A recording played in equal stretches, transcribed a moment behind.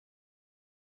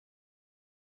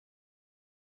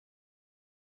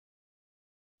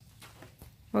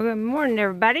Well, good morning,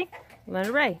 everybody.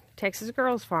 Linda Ray, Texas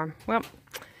Girls Farm. Well,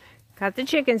 got the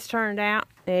chickens turned out.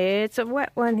 It's a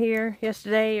wet one here.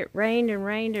 Yesterday it rained and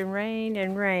rained and rained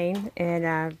and rained.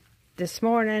 And this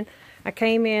morning I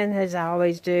came in, as I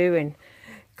always do, and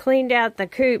cleaned out the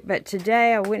coop. But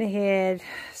today I went ahead,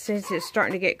 since it's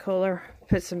starting to get cooler,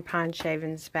 put some pine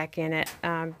shavings back in it,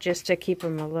 just to keep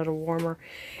them a little warmer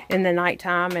in the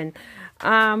nighttime.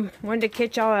 And wanted to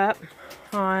catch y'all up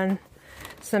on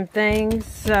some things.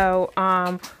 So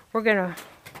we're gonna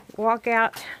walk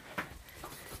out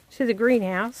to the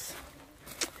greenhouse,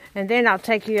 and then I'll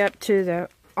take you up to the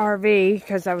RV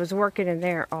because I was working in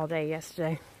there all day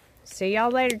yesterday. See y'all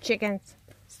later, chickens.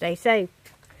 Stay safe.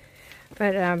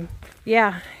 But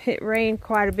yeah, it rained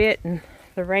quite a bit, and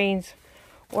the rain's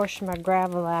washed my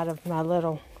gravel out of my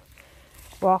little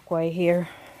walkway here,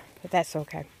 but that's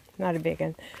okay, not a big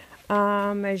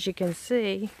one. As you can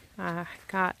see, I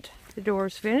got the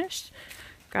doors finished,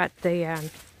 got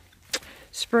the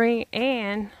spring,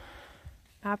 and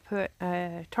I put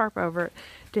a tarp over it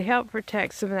to help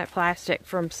protect some of that plastic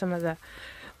from some of the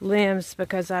limbs,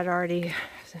 because I'd already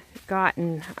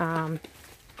gotten a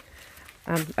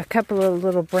couple of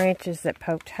little branches that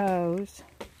poked holes.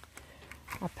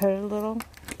 I put a little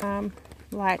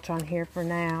latch on here for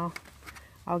now.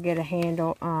 I'll get a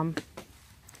handle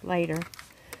later.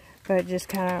 But just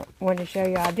kind of wanted to show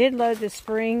you. I did load the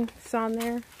springs on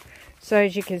there, so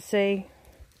as you can see,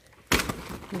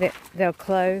 they'll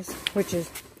close, which is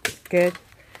good.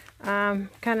 Kind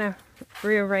of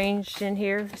rearranged in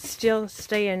here, still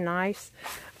staying nice.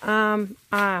 For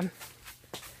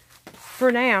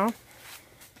now,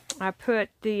 I put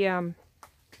the I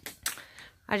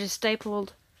just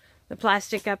stapled the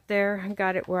plastic up there and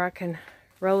got it where I can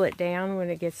roll it down when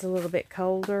it gets a little bit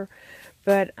colder.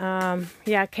 But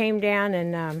yeah, I came down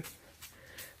and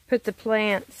put the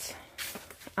plants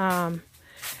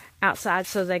outside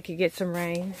so they could get some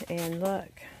rain. And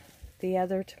look, the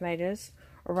other tomatoes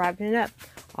are ripening up.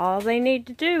 All they need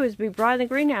to do is be brought in the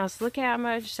greenhouse. Look how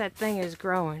much that thing is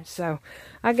growing. So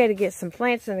I got to get some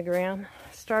plants in the ground.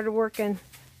 Started working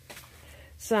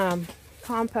some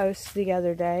compost the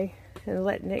other day and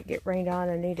letting it get rained on.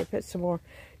 I need to put some more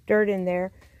dirt in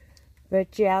there.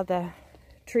 But yeah, the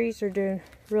trees are doing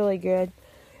really good.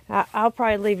 I'll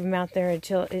probably leave them out there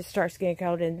until it starts getting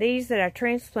cold. And these that I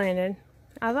transplanted,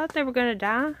 I thought they were going to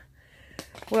die.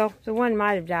 Well, the one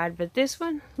might have died, but this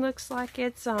one looks like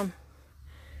it's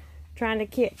trying to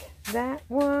kick. That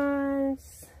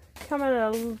one's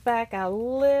coming back a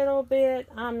little bit.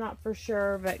 I'm not for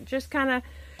sure, but just kind of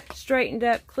straightened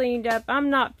up, cleaned up. I'm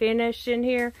not finished in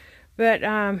here, but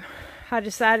I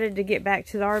decided to get back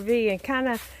to the RV, and kind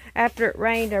of after it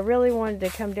rained, I really wanted to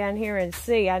come down here and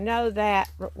see. I know that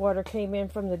water came in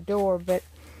from the door, but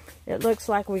it looks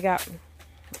like we got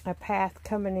a path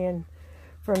coming in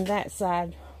from that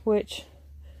side, which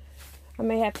I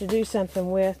may have to do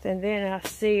something with. And then I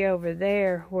see over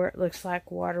there where it looks like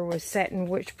water was setting,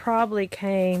 which probably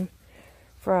came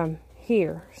from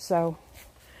here. So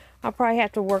I'll probably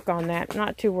have to work on that.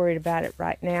 Not too worried about it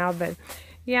right now, but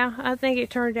yeah, I think it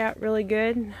turned out really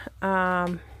good.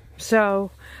 So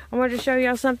I wanted to show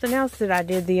y'all something else that I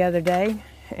did the other day,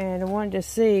 and I wanted to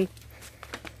see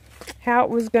how it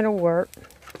was going to work.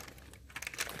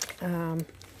 Let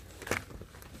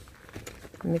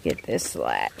me get this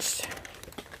latched.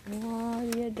 What are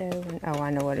you doing? Oh,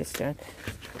 I know what it's doing.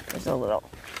 There's a little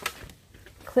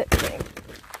clip thing.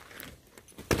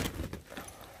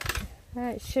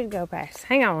 It should go past.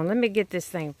 Hang on, let me get this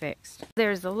thing fixed.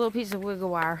 There's a little piece of wiggle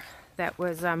wire that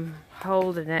was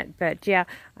holding it, but yeah,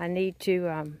 I need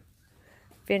to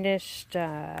finish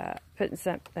putting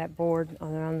that board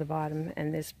on the bottom,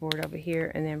 and this board over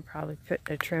here, and then probably put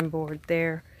a trim board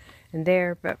there and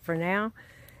there. But for now,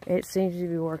 it seems to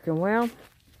be working well.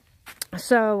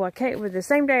 So with the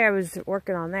same day I was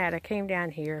working on that, I came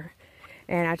down here,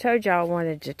 and I told y'all I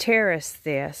wanted to terrace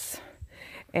this,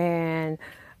 and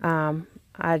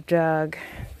I dug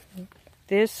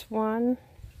this one,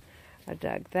 I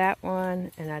dug that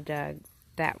one, and I dug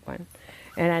that one.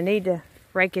 And I need to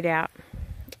rake it out,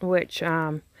 which,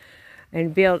 and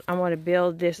build, I want to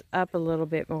build this up a little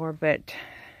bit more, but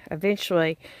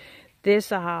eventually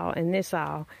this aisle and this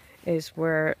aisle is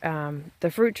where the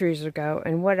fruit trees will go.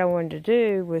 And what I wanted to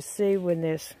do was see when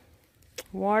this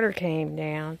water came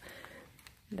down,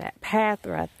 that path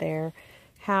right there,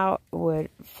 how it would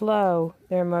flow.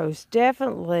 There most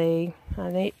definitely,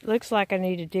 looks like I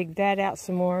need to dig that out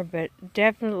some more, but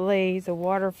definitely the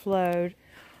water flowed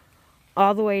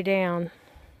all the way down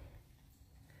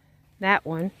that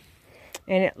one.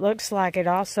 And it looks like it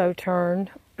also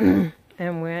turned and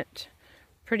went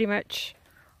pretty much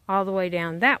all the way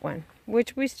down that one,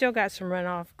 which we still got some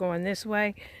runoff going this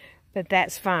way, but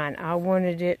that's fine. I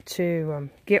wanted it to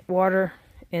get water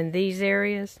in these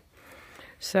areas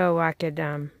so I could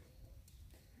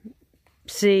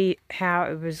see how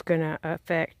it was going to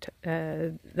affect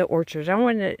the orchards. I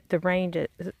wanted the rain to,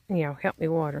 help me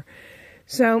water.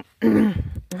 So I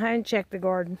hadn't checked the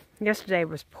garden. Yesterday it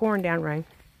was pouring down rain.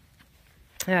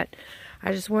 But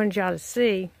I just wanted y'all to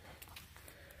see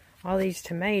all these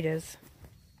tomatoes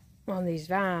on these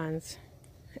vines,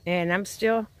 and I'm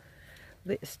still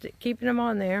keeping them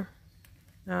on there.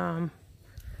 I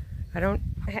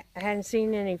hadn't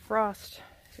seen any frost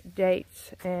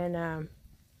dates, and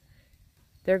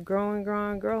they're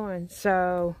growing.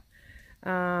 So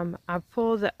I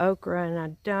pulled the okra, and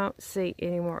I don't see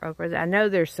any more okra. I know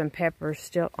there's some peppers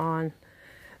still on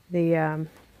the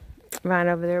vine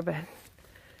over there, but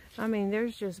I mean,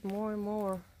 there's just more and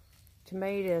more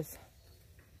tomatoes.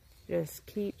 Just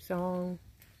keeps on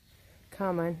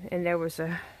coming, and there was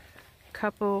a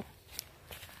couple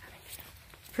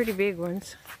pretty big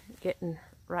ones getting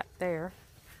right there.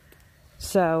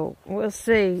 So we'll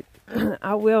see.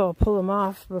 I will pull them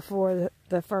off before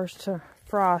the first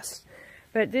frost.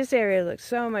 But this area looks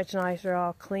so much nicer,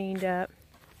 all cleaned up.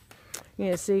 You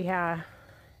know, see how I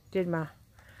did my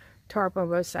tarp on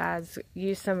both sides,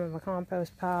 used some of my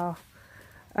compost pile.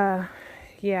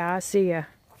 Yeah, I see a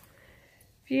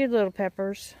few little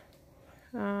peppers.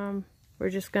 We're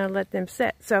just going to let them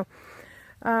set. So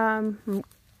I'm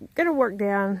going to work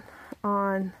down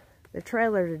on the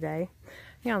trailer today.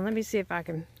 Hang on, let me see if I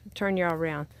can turn y'all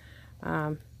around.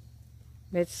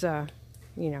 It's, I'm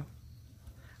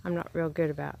not real good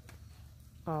about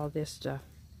all this stuff.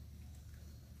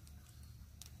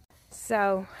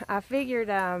 So I figured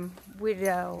we'd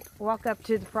walk up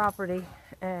to the property,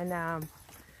 and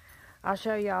I'll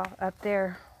show y'all up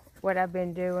there what I've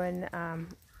been doing.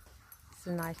 It's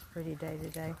a nice pretty day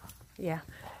today. Yeah,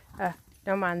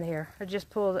 don't mind the hair. I just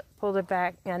pulled it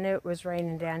back. I knew it was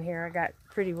raining down here. I got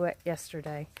pretty wet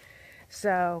yesterday.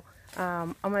 So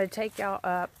I'm going to take y'all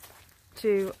up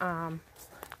to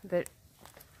the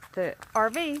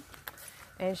RV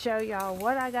and show y'all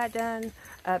what I got done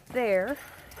up there,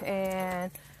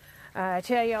 and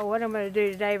tell y'all what I'm going to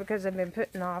do today, because I've been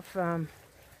putting off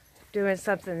doing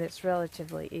something that's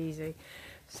relatively easy.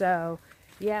 So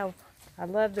yeah, I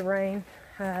love the rain.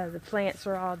 The plants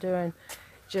are all doing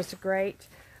just great,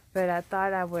 but I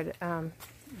thought I would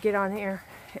get on here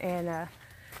and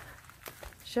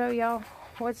show y'all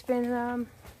what's been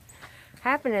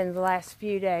happening the last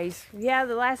few days. Yeah,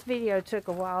 the last video took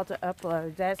a while to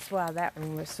upload. That's why that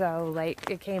one was so late.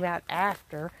 It came out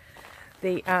after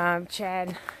the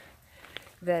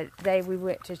the day we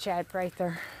went to Chad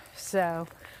Prather. So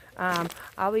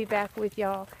I'll be back with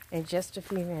y'all in just a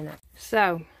few minutes.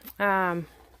 So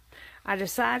I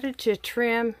decided to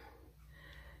trim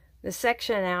the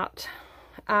section out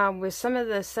with some of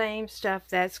the same stuff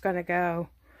that's going to go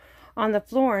on the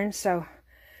flooring. So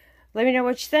let me know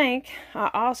what you think. I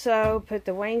also put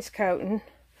the wainscoting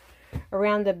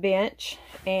around the bench,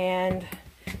 and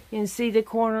you can see the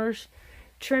corners,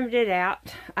 trimmed it out.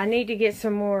 I need to get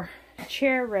some more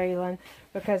chair railing,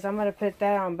 because I'm going to put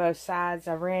that on both sides.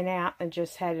 I ran out and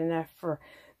just had enough for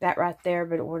that right there,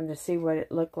 but I wanted to see what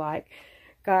it looked like.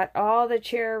 Got all the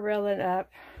chair railing up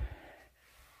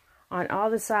on all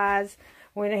the sides.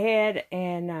 Went ahead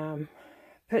and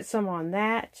put some on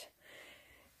that.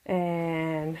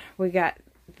 And we got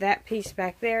that piece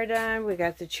back there done. We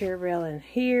got the chair railing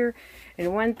here.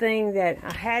 And one thing that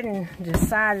I hadn't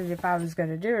decided if I was going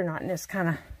to do or not, and it's kind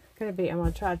of going to be, I'm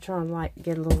going to try to turn on light,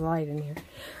 get a little light in here.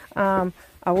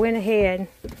 I went ahead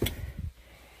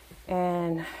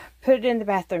and put it in the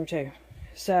bathroom too.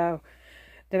 So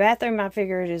the bathroom, I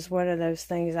figured, is one of those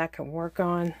things I can work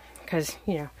on, because,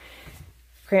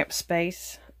 cramped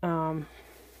space. While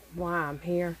I'm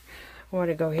here, I want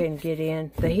to go ahead and get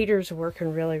in. The heater's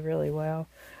working really, really well.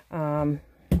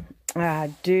 I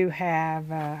do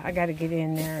have, I got to get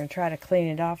in there and try to clean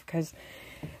it off, because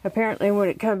apparently when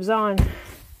it comes on,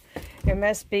 there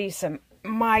must be some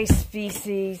mice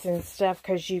feces and stuff,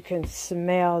 because you can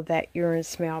smell that urine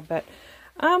smell. But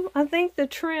I think the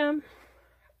trim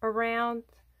around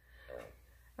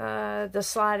the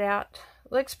slide out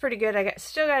looks pretty good. I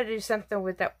still got to do something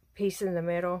with that piece in the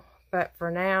middle, but for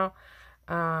now,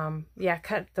 yeah, I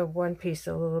cut the one piece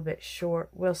a little bit short.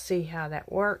 We'll see how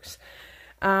that works.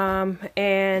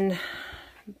 And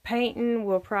painting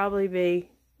will probably be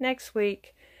next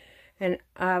week, and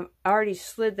I've already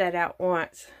slid that out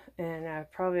once, and I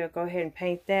probably will go ahead and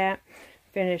paint that.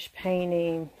 Finish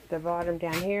painting the bottom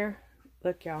down here.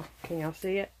 Look, y'all, can y'all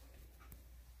see it?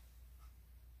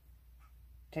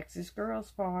 Texas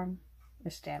Girls Farm,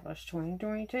 established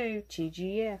 2022,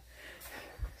 TGF.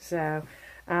 So,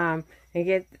 and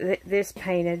get this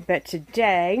painted. But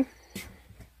today,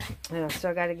 and I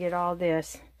still got to get all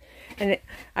this. And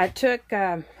I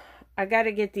got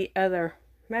to get the other,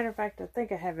 matter of fact, I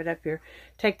think I have it up here.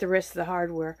 Take the rest of the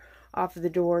hardware off of the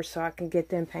door so I can get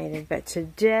them painted. But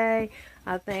today,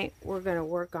 I think we're going to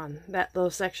work on that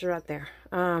little section right there.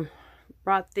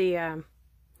 Brought the,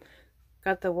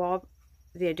 got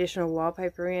the additional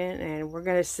wallpaper in, and we're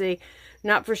going to see,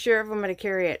 not for sure if I'm going to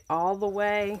carry it all the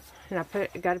way. And I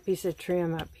got a piece of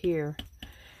trim up here.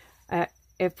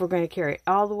 If we're going to carry it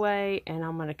all the way, and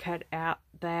I'm going to cut out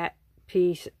that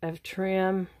piece of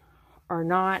trim or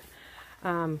not.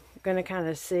 I'm going to kind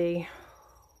of see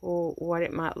what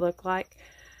it might look like.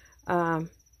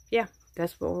 Yeah,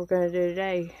 that's what we're going to do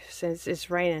today since it's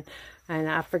raining. And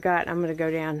I forgot, I'm going to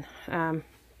go down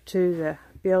to the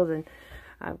building.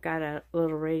 I've got a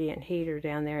little radiant heater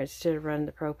down there instead of running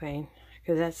the propane,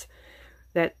 because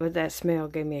that smell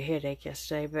gave me a headache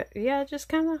yesterday. But yeah, I just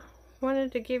kind of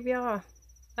wanted to give y'all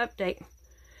an update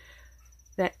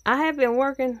that I have been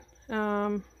working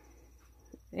and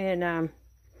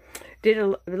did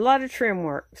a lot of trim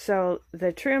work. So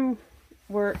the trim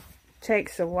work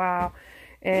takes a while,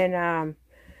 and I'm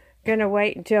gonna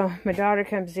wait until my daughter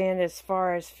comes in as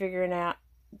far as figuring out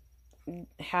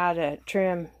how to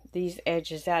trim these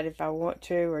edges out if I want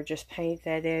to, or just paint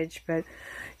that edge. But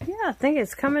yeah, I think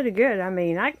it's coming to good. I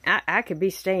mean, I could be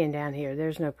staying down here.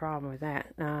 There's no problem with that,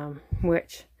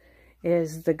 which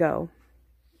is the goal.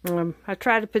 I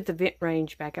tried to put the vent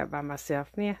range back up by myself.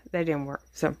 Yeah, that didn't work.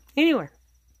 So anyway,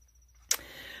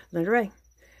 Linda Ray,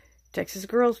 Texas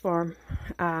Girls Farm.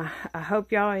 I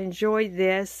hope y'all enjoyed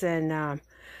this, and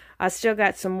I still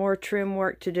got some more trim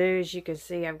work to do. As you can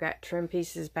see, I've got trim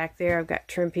pieces back there. I've got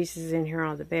trim pieces in here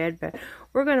on the bed, but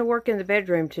we're going to work in the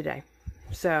bedroom today.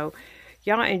 So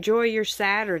y'all enjoy your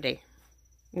Saturday,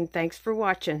 and thanks for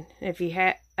watching. If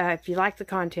you like the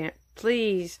content,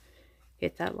 please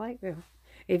hit that like bell.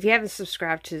 If you haven't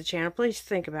subscribed to the channel, please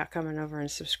think about coming over and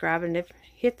subscribing. And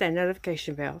hit that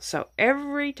notification bell, so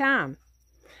every time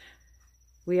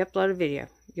we upload a video,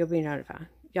 you'll be notified.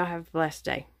 Y'all have a blessed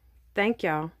day. Thank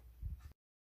y'all.